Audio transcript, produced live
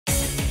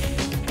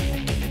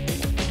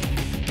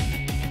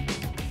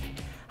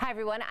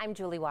everyone, I'm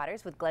Julie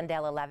Waters with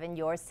Glendale 11,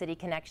 your City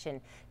Connection.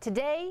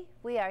 Today,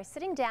 we are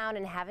sitting down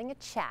and having a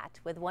chat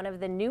with one of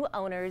the new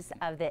owners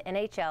of the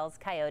NHL's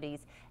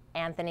Coyotes,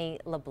 Anthony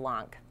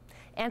LeBlanc.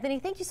 Anthony,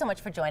 thank you so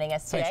much for joining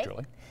us today. Thanks,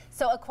 Julie.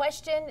 So a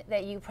question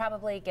that you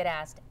probably get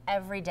asked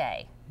every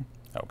day.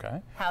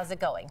 Okay. How's it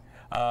going?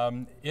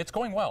 It's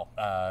going well.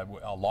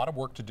 A lot of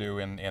work to do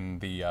in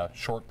the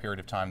short period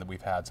of time that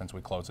we've had since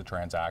we closed the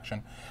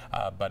transaction.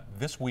 But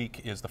this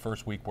week is the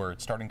first week where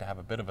it's starting to have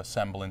a bit of a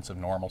semblance of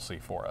normalcy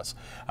for us.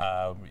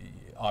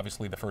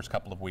 Obviously, the first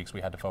couple of weeks we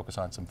had to focus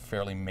on some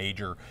fairly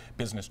major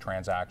business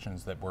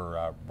transactions that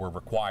were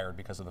required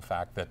because of the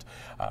fact that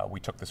we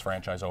took this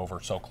franchise over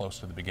so close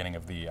to the beginning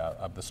of the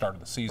start of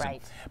the season.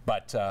 Right.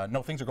 But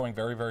no, things are going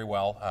very, very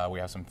well. We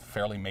have some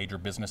fairly major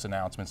business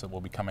announcements that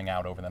will be coming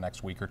out over the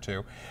next week or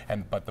two.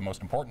 But the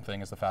most important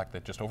thing is the fact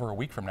that just over a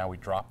week from now we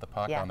drop the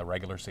puck on the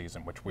regular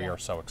season, which we are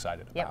so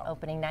excited about. Yep,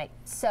 opening night.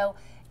 So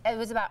it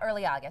was about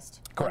early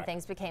August when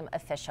things became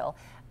official.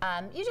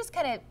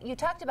 You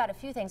talked about a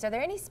few things. Are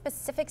there any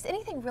specifics,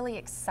 anything really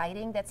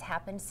exciting that's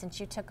happened since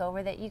you took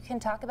over that you can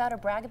talk about or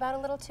brag about a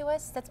little to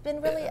us that's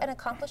been really an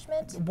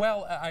accomplishment?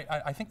 Well,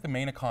 I think the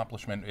main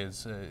accomplishment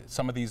is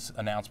some of these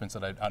announcements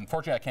that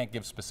unfortunately I can't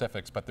give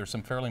specifics, but there's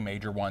some fairly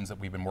major ones that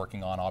we've been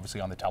working on, obviously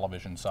on the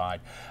television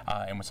side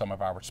and with some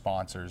of our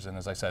sponsors. And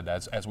as I said,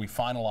 as we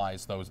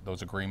finalize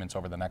those agreements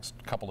over the next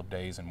couple of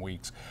days and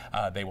weeks,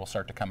 they will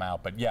start to come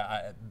out. But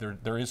yeah,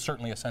 there is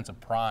certainly a sense of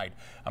pride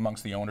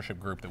amongst the ownership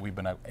group that we've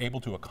been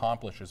able to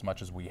accomplish as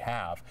much as we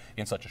have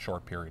in such a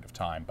short period of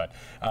time. But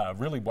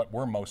really what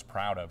we're most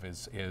proud of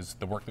is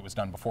the work that was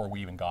done before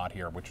we even got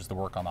here, which is the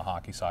work on the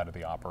hockey side of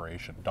the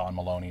operation. Don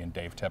Maloney and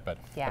Dave Tippett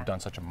have done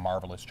such a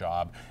marvelous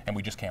job, and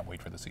we just can't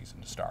wait for the season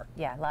to start.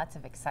 Yeah, lots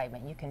of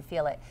excitement. You can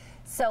feel it.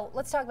 So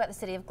let's talk about the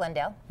city of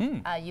Glendale.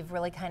 You've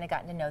really kind of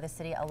gotten to know the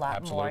city a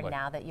lot more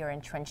now that you're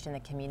entrenched in the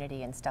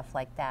community and stuff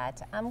like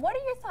that. What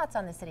are your thoughts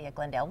on the city of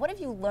Glendale? What have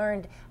you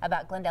learned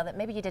about Glendale that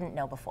maybe you didn't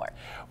know before?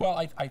 Well,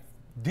 I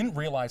didn't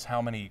realize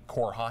how many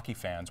core hockey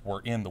fans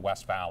were in the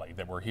West Valley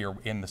that were here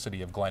in the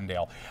city of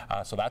Glendale.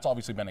 So that's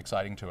obviously been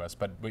exciting to us.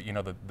 But you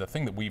know, the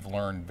thing that we've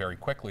learned very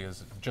quickly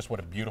is just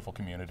what a beautiful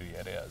community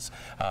it is.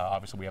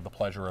 Obviously, we have the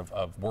pleasure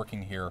of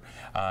working here,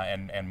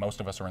 and most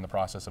of us are in the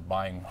process of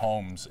buying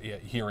homes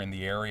here in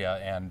the area,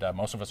 and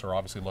most of us are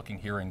obviously looking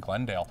here in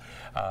Glendale.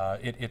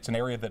 It's an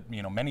area that,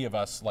 you know, many of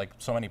us, like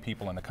so many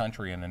people in the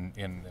country and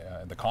in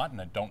the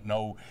continent, don't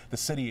know the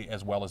city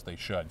as well as they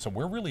should. So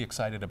we're really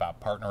excited about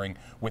partnering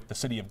with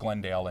the city of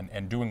Glendale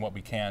and doing what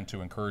we can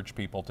to encourage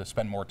people to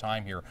spend more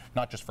time here,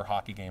 not just for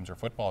hockey games or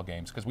football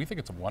games, because we think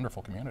it's a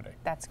wonderful community.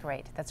 That's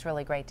great. That's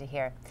really great to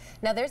hear.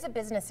 Now, there's a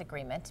business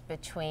agreement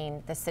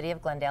between the city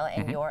of Glendale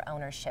and your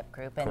ownership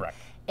group. And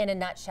in a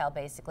nutshell,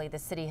 basically, the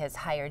city has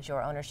hired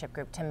your ownership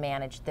group to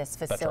manage this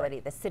facility.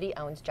 The city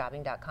owns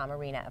jobbing.com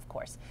arena, of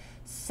course.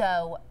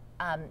 So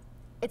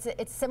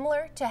it's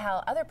similar to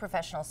how other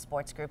professional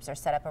sports groups are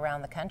set up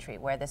around the country,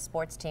 where the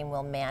sports team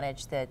will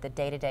manage the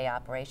day-to-day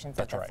operations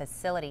of the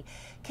facility.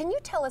 Can you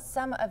tell us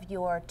some of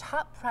your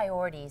top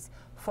priorities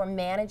for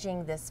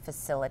managing this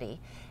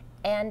facility?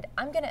 And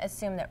I'm going to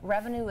assume that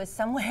revenue is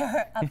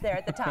somewhere up there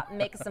at the top,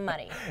 make some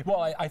money.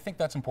 Well, I think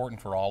that's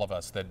important for all of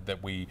us,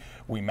 that we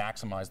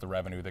maximize the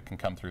revenue that can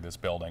come through this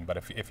building. But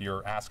if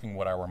you're asking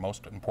what our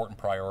most important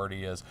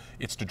priority is,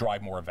 it's to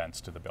drive more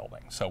events to the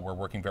building. So we're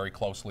working very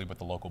closely with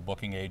the local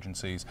booking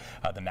agencies,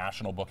 the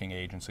national booking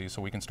agencies,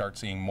 so we can start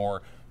seeing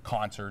more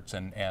concerts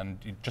and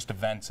just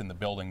events in the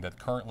building that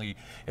currently,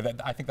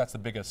 I think that's the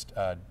biggest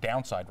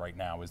downside right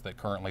now, is that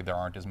currently there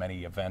aren't as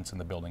many events in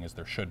the building as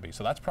there should be.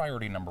 So that's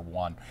priority number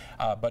one.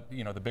 But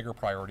you know, the bigger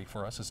priority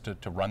for us is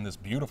to run this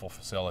beautiful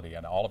facility,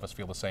 and all of us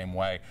feel the same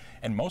way.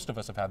 And most of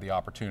us have had the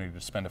opportunity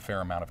to spend a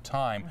fair amount of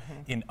time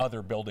in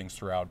other buildings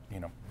throughout, you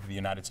know, the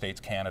United States,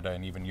 Canada,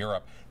 and even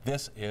Europe.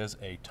 This is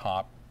a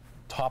top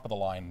of the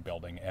line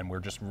building, and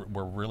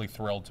we're really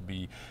thrilled to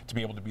be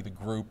able to be the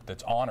group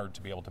that's honored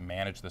to be able to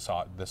manage this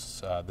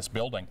this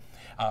building.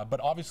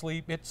 But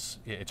obviously, it's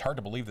hard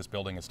to believe this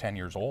building is 10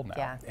 years old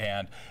now,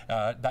 and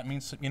that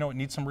means, you know, it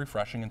needs some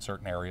refreshing in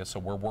certain areas. So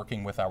we're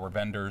working with our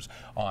vendors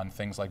on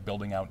things like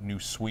building out new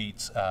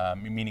suites,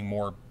 meaning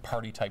more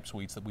party type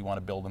suites that we want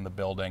to build in the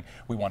building.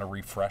 We want to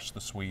refresh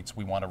the suites.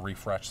 We want to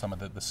refresh some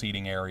of the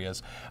seating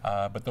areas.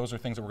 But those are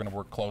things that we're going to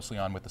work closely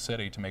on with the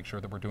city to make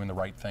sure that we're doing the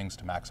right things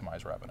to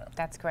maximize revenue.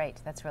 That's great.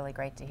 That's really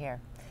great to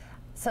hear.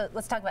 So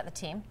let's talk about the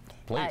team.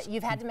 Please.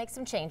 You've had to make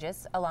some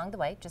changes along the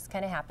way, just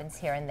kind of happens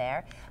here and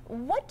there.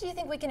 What do you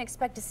think we can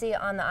expect to see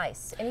on the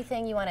ice?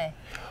 Anything you want to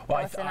fill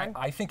us in on?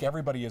 I think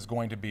everybody is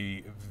going to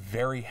be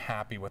very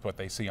happy with what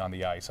they see on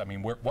the ice. I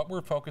mean, what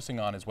we're focusing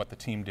on is what the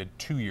team did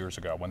 2 years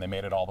ago when they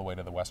made it all the way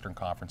to the Western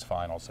Conference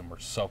Finals, and we're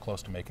so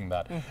close to making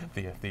that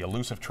the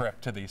elusive trip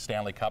to the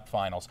Stanley Cup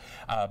Finals.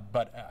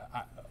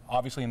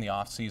 Obviously, in the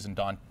off-season,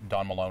 Don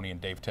Maloney and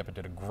Dave Tippett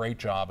did a great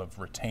job of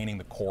retaining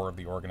the core of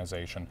the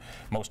organization.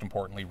 Most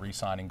importantly,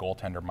 re-signing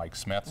goaltender Mike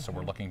Smith, so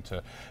we're looking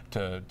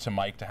to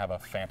Mike to have a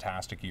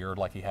fantastic year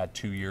like he had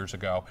 2 years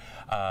ago.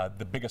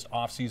 The biggest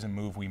off-season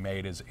move we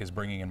made is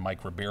bringing in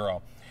Mike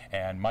Ribeiro.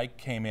 And Mike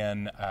came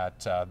in at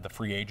the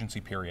free agency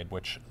period,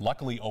 which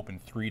luckily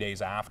opened 3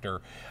 days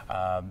after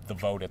the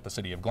vote at the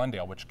city of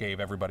Glendale, which gave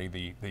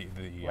everybody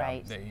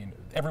right.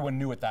 Everyone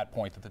knew at that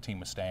point that the team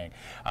was staying.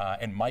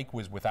 And Mike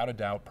was without a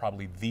doubt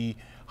probably the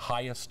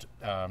highest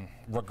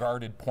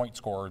regarded point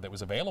scorer that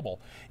was available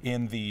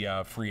in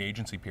the free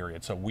agency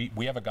period. So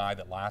we have a guy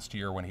that last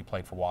year when he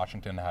played for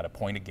Washington had a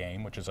point a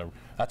game, which is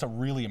that's a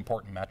really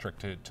important metric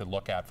to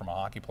look at from a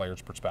hockey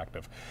player's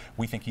perspective.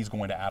 We think he's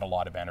going to add a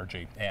lot of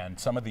energy, and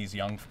some of these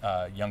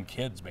young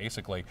kids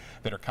basically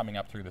that are coming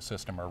up through the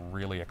system are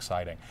really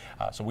exciting.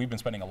 So we've been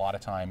spending a lot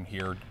of time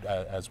here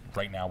as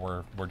right now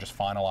we're just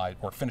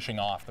finishing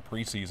off the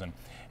preseason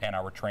and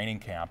our training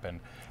camp, and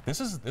this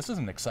is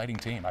an exciting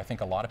team. I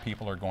think a lot of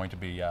people are going to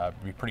be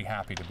pretty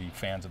happy to be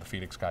fans of the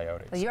Phoenix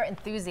Coyotes. Well, your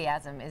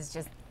enthusiasm is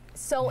just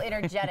so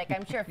energetic.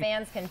 I'm sure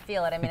fans can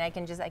feel it. I mean, I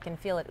can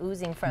feel it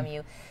oozing from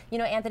you. You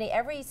know, Anthony,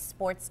 every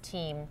sports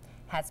team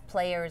has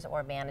players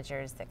or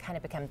managers that kind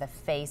of become the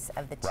face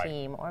of the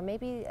team, or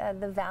maybe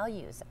the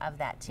values of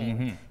that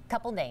team.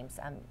 Couple names,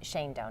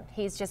 Shane Doan.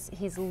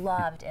 He's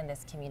loved in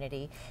this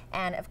community,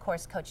 and of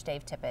course, Coach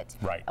Dave Tippett,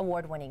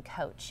 award-winning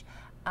coach.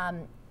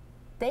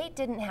 They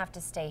didn't have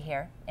to stay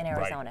here in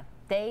Arizona.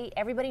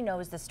 Everybody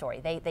knows the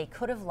story. They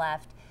could have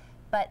left,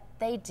 but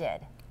they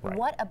did.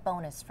 What a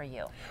bonus for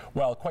you.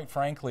 Well, quite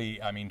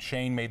frankly, I mean,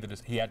 Shane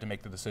he had to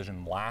make the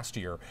decision last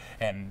year,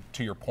 and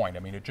to your point,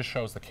 I mean, it just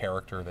shows the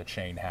character that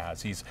Shane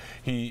has.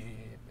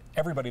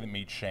 Everybody that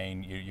meets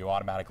Shane, you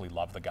automatically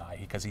love the guy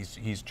because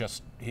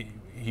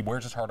he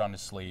wears his heart on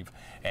his sleeve,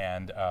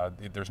 and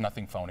there's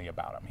nothing phony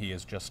about him.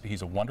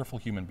 He's a wonderful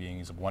human being.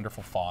 He's a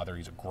wonderful father.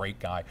 He's a great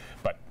guy,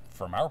 but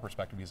from our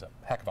perspective, he's a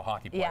heck of a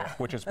hockey player,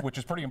 which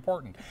is pretty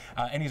important.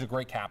 And he's a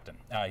great captain.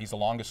 He's the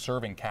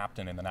longest-serving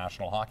captain in the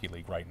National Hockey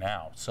League right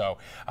now. So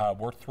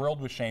we're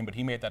thrilled with Shane, but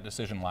he made that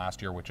decision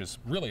last year, which is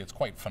really, it's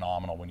quite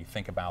phenomenal when you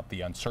think about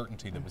the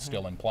uncertainty that was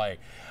still in play.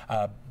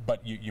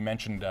 But you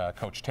mentioned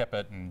Coach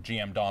Tippett and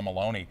GM Don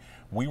Maloney.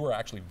 We were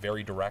actually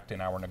very direct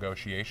in our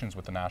negotiations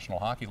with the National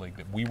Hockey League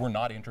that we were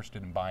not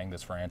interested in buying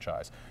this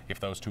franchise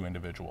if those two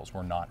individuals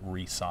were not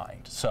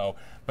re-signed. So,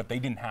 but they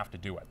didn't have to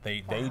do it.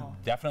 They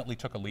definitely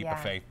took a leap of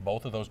faith.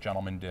 Both of those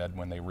gentlemen did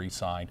when they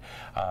re-signed,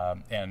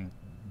 and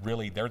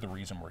really they're the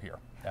reason we're here.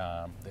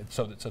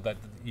 So that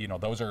you know,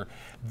 those are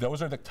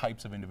the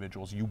types of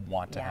individuals you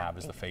want to have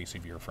as the face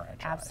of your franchise.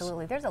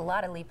 Absolutely. There's a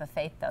lot of leap of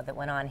faith though that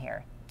went on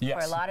here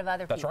for a lot of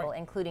other people,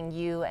 including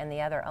you and the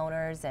other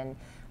owners, and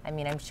I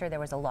mean, I'm sure there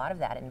was a lot of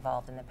that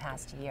involved in the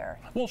past year.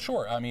 Well,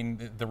 sure. I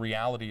mean, the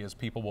reality is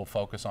people will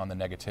focus on the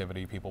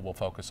negativity. People will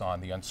focus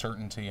on the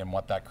uncertainty and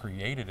what that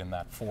created in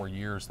that 4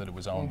 years that it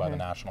was owned by the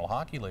National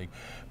Hockey League.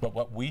 But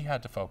what we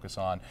had to focus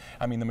on,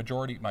 I mean, the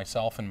majority,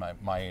 myself and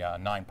my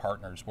 9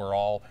 partners, were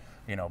all,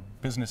 you know,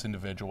 business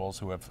individuals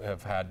who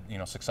have had, you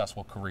know,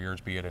 successful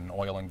careers, be it in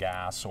oil and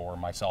gas or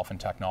myself in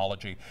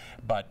technology.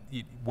 But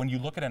when you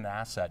look at an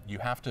asset,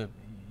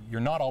 you're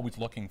not always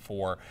looking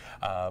for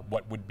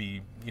what would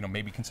be, you know,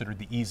 maybe considered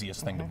the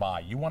easiest thing to buy.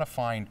 You want to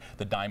find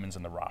the diamonds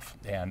in the rough.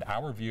 And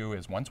our view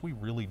is once we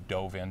really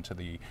dove into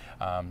the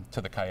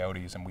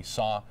Coyotes and we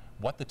saw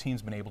what the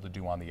team's been able to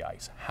do on the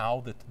ice,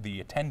 how the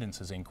attendance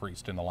has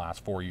increased in the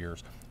last 4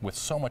 years with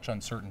so much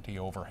uncertainty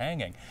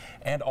overhanging,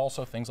 and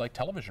also things like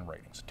television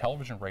ratings.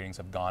 Television ratings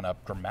have gone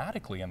up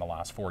dramatically in the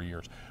last 4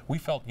 years. We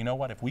felt, you know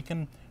what, if we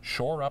can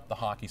shore up the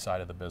hockey side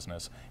of the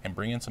business and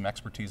bring in some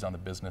expertise on the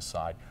business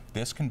side,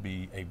 this can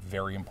be a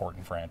very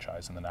important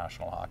franchise in the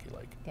National Hockey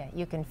League. Yeah,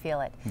 you can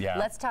feel it. Yeah.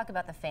 Let's talk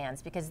about the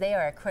fans, because they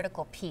are a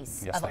critical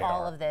piece of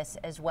all of this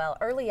as well.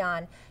 Early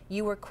on,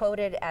 you were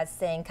quoted as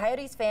saying,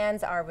 Coyotes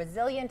fans are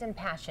resilient and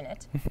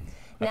passionate.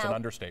 That's an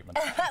understatement.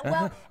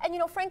 Well, and you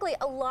know, frankly,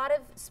 a lot of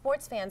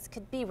sports fans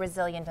could be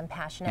resilient and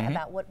passionate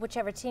about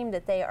whichever team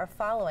that they are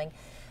following.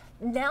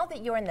 Now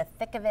that you're in the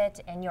thick of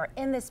it and you're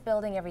in this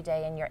building every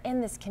day and you're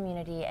in this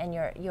community and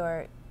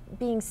you're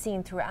being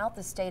seen throughout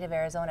the state of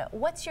Arizona,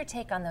 what's your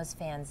take on those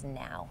fans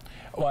now?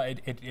 Well,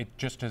 it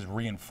just has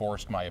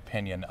reinforced my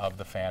opinion of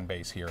the fan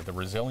base here. The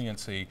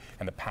resiliency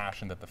and the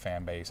passion that the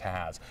fan base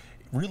has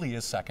really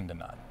is second to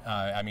none.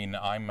 I mean,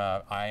 I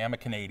am a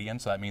Canadian,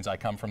 so that means I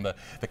come from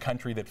the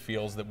country that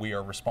feels that we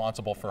are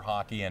responsible for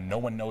hockey and no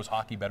one knows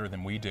hockey better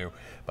than we do.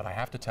 But I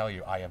have to tell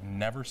you, I have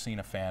never seen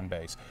a fan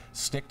base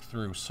stick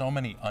through so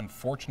many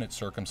unfortunate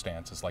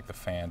circumstances like the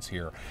fans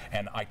here.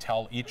 And I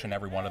tell each and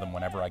every one of them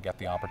whenever I get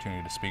the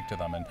opportunity to speak to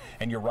them.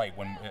 And you're right,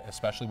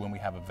 especially when we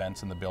have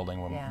events in the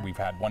building, when we've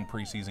had one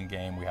preseason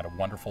game, we had a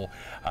wonderful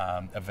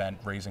event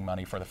raising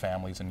money for the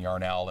families in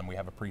Yarnell, and we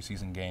have a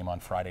preseason game on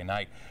Friday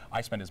night.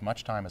 I spend as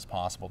much time as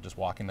possible just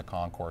walking the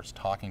concourse,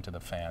 talking to the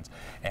fans,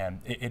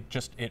 and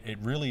it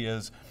really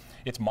is.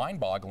 it's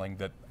mind-boggling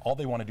that all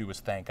they want to do is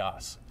thank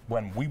us,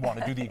 when we want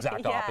to do the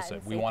exact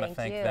opposite. We want to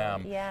thank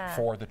them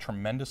for the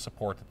tremendous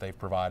support that they've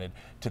provided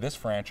to this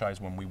franchise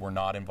when we were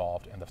not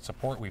involved, and the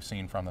support we've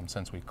seen from them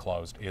since we've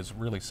closed is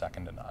really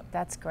second to none.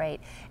 That's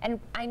great. And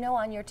I know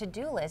on your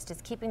to-do list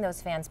is keeping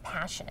those fans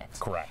passionate.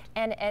 Correct.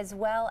 And as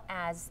well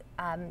as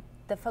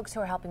the folks who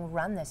are helping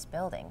run this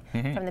building,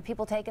 from the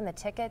people taking the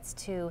tickets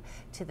to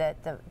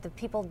the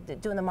people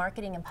doing the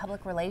marketing and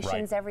public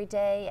relations every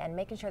day and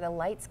making sure the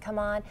lights come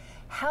on.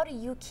 How do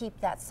you keep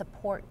that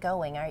support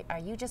going? Are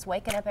you just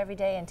waking up every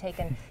day and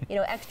taking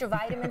extra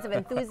vitamins of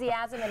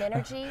enthusiasm and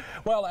energy?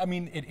 Well, I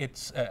mean,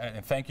 it's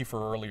and thank you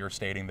for earlier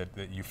stating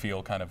that you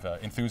feel kind of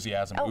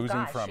enthusiasm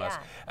oozing from us.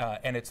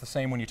 And it's the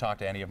same when you talk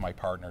to any of my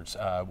partners.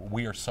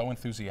 We are so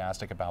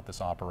enthusiastic about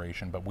this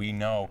operation, but we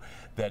know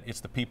that it's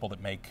the people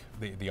that make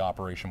the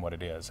operation what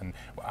it is. And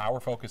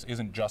our focus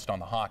isn't just on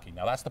the hockey.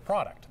 Now, that's the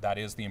product. That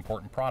is the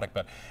important product.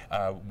 But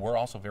we're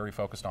also very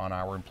focused on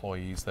our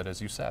employees that,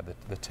 as you said,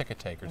 the ticket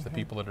takers, the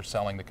people that are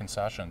selling the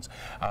concessions.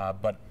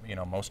 But,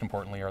 most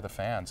importantly are the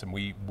fans. And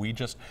we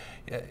just,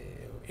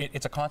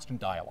 it's a constant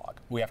dialogue.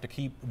 We have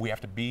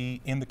to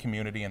be in the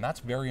community, and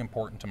that's very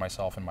important to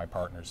myself and my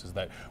partners, is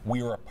that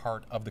we are a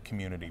part of the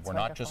community. We're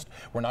not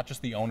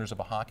just the owners of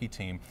a hockey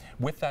team.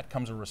 With that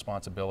comes a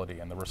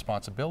responsibility, and the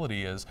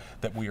responsibility is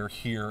that we are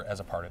here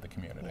as a part of the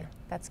community. Yeah,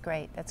 that's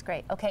great. That's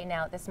great. Okay,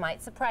 now this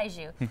might surprise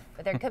you,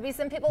 but there could be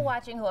some people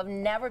watching who have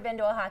never been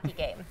to a hockey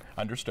game.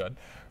 Understood.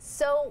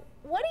 So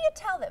what do you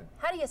tell them?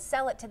 How do you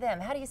sell it to them?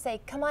 How do you say,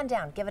 come on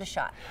down, give it a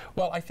shot?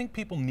 Well, I think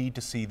people need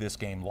to see this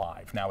game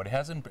live. Now,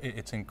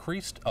 it's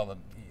increased.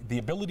 The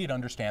ability to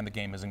understand the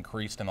game has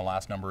increased in the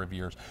last number of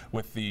years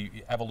with the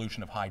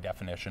evolution of high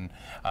definition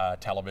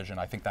television.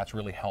 I think that's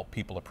really helped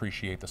people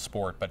appreciate the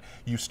sport, but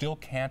you still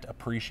can't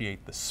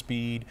appreciate the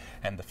speed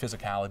and the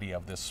physicality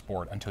of this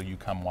sport until you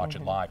come watch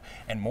it live.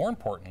 And more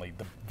importantly,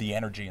 the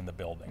energy in the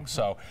building.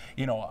 So,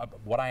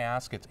 what I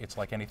ask, it's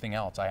like anything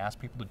else. I ask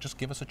people to just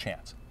give us a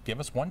chance. Give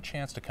us one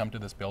chance to come to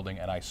this building,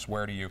 and I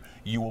swear to you,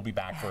 you will be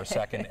back for a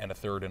second and a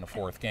third and a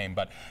fourth game.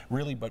 But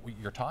really, what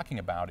you're talking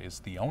about is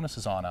the onus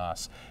is on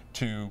us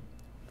to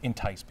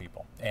entice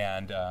people,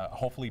 and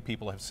hopefully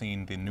people have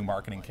seen the new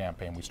marketing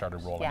campaign we started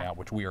rolling out,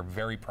 which we are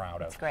very proud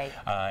of. That's great.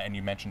 And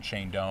you mentioned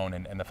Shane Doan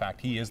and the fact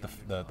he is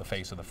the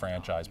face of the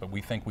franchise, but we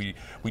think we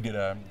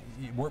did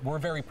we're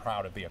very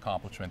proud of the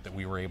accomplishment that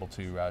we were able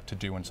to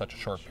do in such a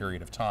short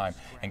period of time,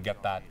 and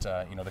get that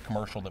the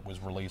commercial that was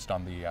released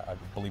on the I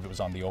believe it was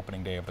on the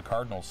opening day of the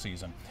Cardinals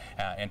season,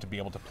 and to be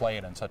able to play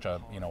it in such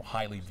a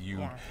highly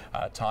viewed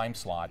time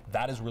slot,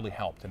 that has really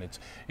helped. And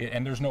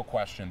and there's no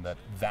question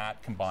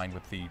that combined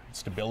with the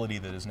stability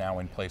that is now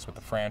in place with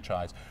the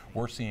franchise,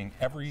 we're seeing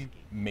every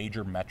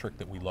major metric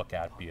that we look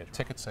at, be it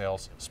ticket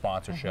sales,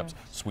 sponsorships,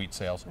 suite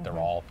sales, they're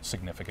all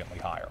significantly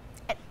higher.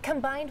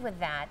 Combined with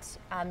that,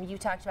 you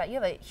talked about, you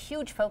have a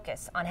huge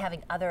focus on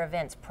having other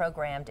events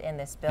programmed in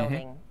this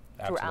building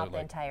throughout the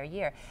entire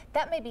year.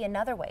 That may be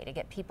another way to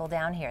get people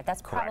down here.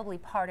 That's probably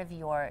part of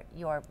your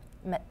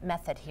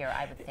method here,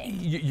 I would think.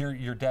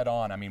 You're dead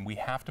on. I mean, we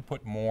have to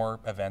put more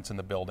events in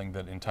the building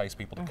that entice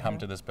people to come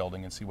to this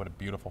building and see what a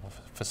beautiful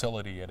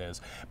facility it is.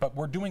 But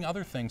we're doing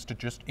other things to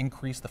just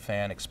increase the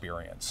fan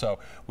experience. So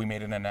we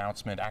made an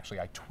announcement,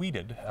 actually I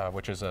tweeted,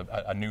 which is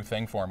a new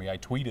thing for me, I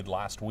tweeted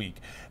last week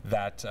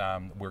that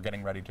we're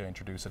getting ready to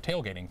introduce a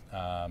tailgating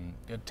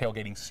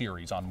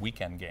series on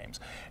weekend games.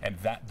 And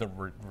that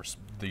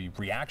the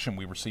reaction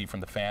we received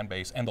from the fan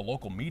base and the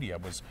local media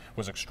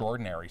was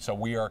extraordinary. So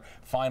we are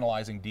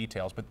finalizing details,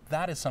 but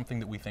that is something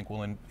that we think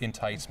will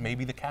entice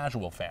maybe the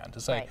casual fan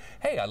to say,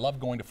 hey, I love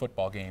going to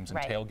football games and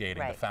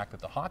tailgating. The fact that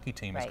the hockey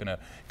team is going to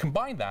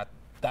combine that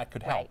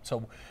could help.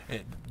 So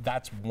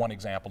that's one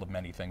example of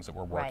many things that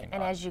we're working on.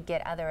 And as you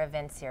get other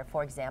events here,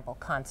 for example,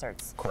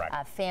 concerts,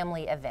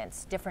 family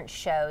events, different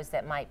shows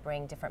that might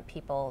bring different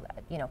people,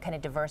 kind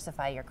of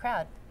diversify your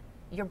crowd,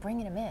 you're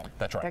bringing them in.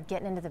 That's right. They're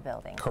getting into the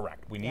building.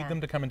 Correct. We need them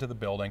to come into the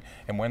building,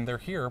 and when they're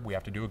here, we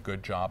have to do a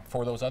good job.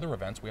 For those other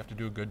events, we have to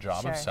do a good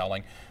job of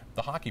selling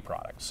the hockey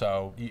product.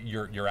 So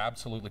you're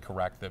absolutely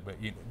correct that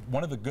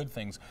one of the good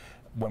things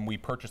when we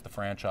purchased the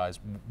franchise,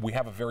 we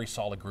have a very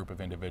solid group of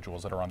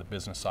individuals that are on the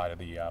business side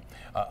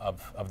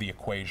of the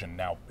equation.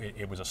 Now,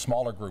 it was a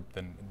smaller group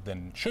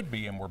than should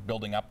be, and we're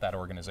building up that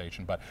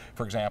organization. But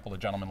for example, a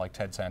gentleman like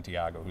Ted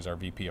Santiago, who's our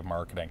VP of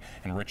Marketing,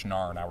 and Rich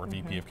Narn, our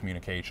VP of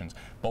Communications,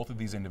 both of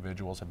these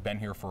individuals have been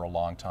here for a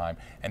long time,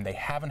 and they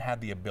haven't had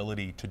the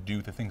ability to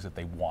do the things that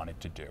they wanted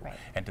to do.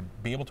 And to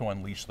be able to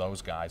unleash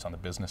those guys on the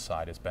business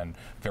side has been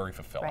very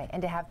fulfilling.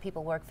 And to have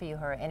people work for you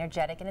who are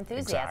energetic and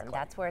enthusiastic,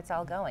 that's where it's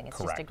all going. It's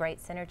just a great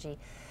synergy.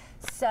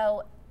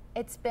 So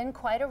it's been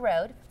quite a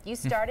road. You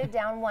started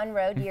down one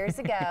road years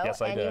ago,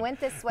 and you went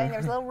this way, and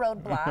there's a little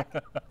roadblock.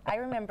 I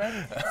remember.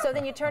 So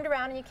then you turned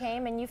around and you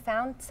came and you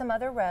found some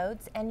other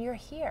roads, and you're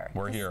here.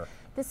 We're here.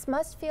 This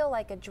must feel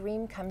like a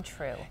dream come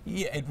true.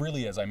 Yeah, it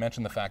really is. I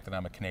mentioned the fact that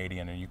I'm a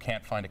Canadian, and you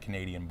can't find a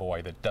Canadian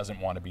boy that doesn't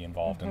want to be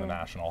involved in the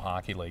National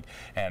Hockey League.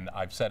 And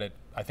I've said it,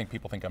 I think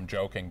people think I'm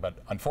joking, but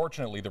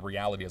unfortunately the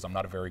reality is I'm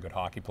not a very good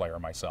hockey player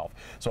myself.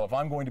 So if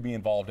I'm going to be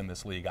involved in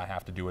this league, I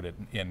have to do it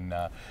in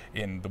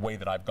the way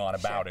that I've gone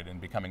about it in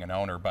becoming an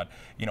owner. But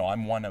you know,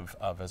 I'm one of,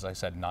 as I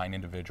said, 9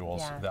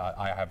 individuals. That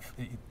I have.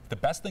 The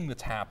best thing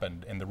that's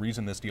happened, and the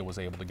reason this deal was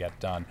able to get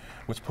done,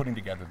 was putting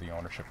together the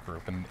ownership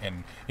group.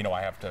 And you know,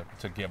 I have to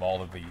give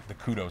all of the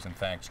kudos and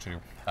thanks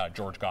to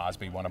George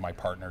Gosby, one of my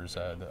partners,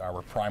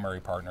 our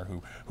primary partner,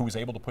 who was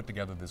able to put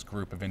together this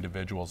group of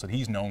individuals that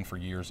he's known for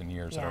years and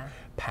years that are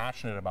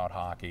passionate about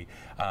hockey,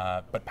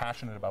 but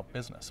passionate about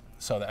business.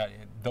 So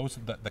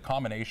that the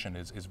combination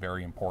is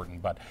very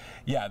important. But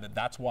yeah,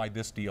 that's why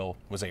this deal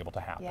was able to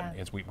happen.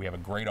 Is we have a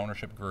great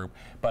ownership group,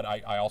 but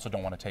I also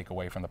don't want to take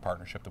away from the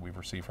partnership that we've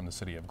received from the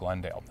City of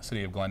Glendale. The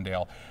City of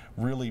Glendale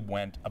really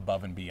went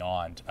above and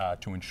beyond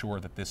to ensure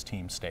that this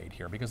team stayed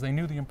here because they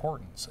knew the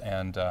importance,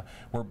 and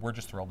we're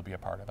just thrilled to be a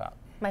part of that.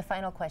 My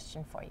final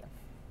question for you: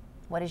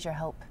 what is your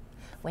hope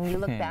when you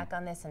look back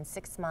on this in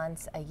 6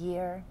 months, a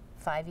year,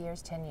 5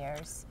 years, 10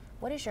 years?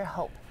 What is your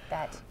hope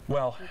that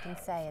you can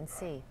say and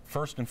see?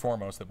 First and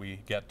foremost, that we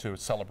get to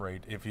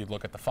celebrate, if you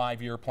look at the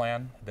 5-year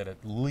plan, that at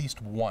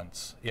least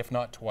once, if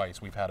not twice,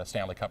 we've had a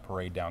Stanley Cup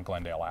parade down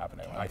Glendale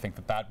Avenue. I think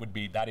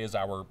that is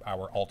our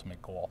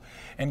ultimate goal.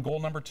 And goal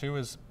number 2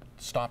 is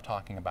stop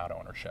talking about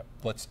ownership.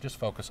 Let's just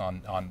focus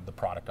on the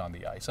product on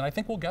the ice. And I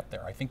think we'll get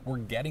there. I think we're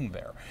getting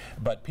there.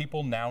 But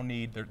people now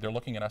they're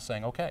looking at us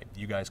saying, okay,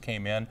 you guys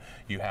came in,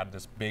 you had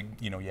this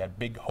big, you had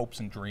big hopes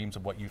and dreams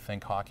of what you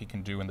think hockey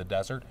can do in the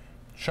desert.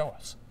 Show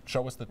us.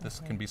 Show us that this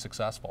can be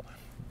successful.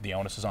 The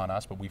onus is on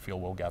us, but we feel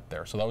we'll get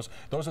there. So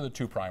those are the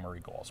 2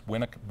 primary goals: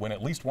 win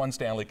at least 1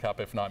 Stanley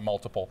Cup, if not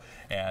multiple,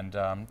 and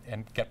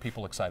get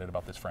people excited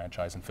about this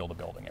franchise and fill the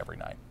building every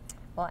night.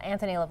 Well,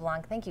 Anthony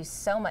LeBlanc, thank you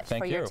so much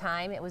for your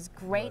time. It was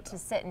great to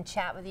sit and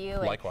chat with you.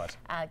 Likewise.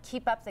 And,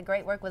 keep up the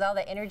great work with all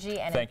the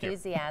energy and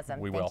enthusiasm.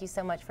 Thank you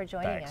so much for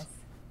joining us.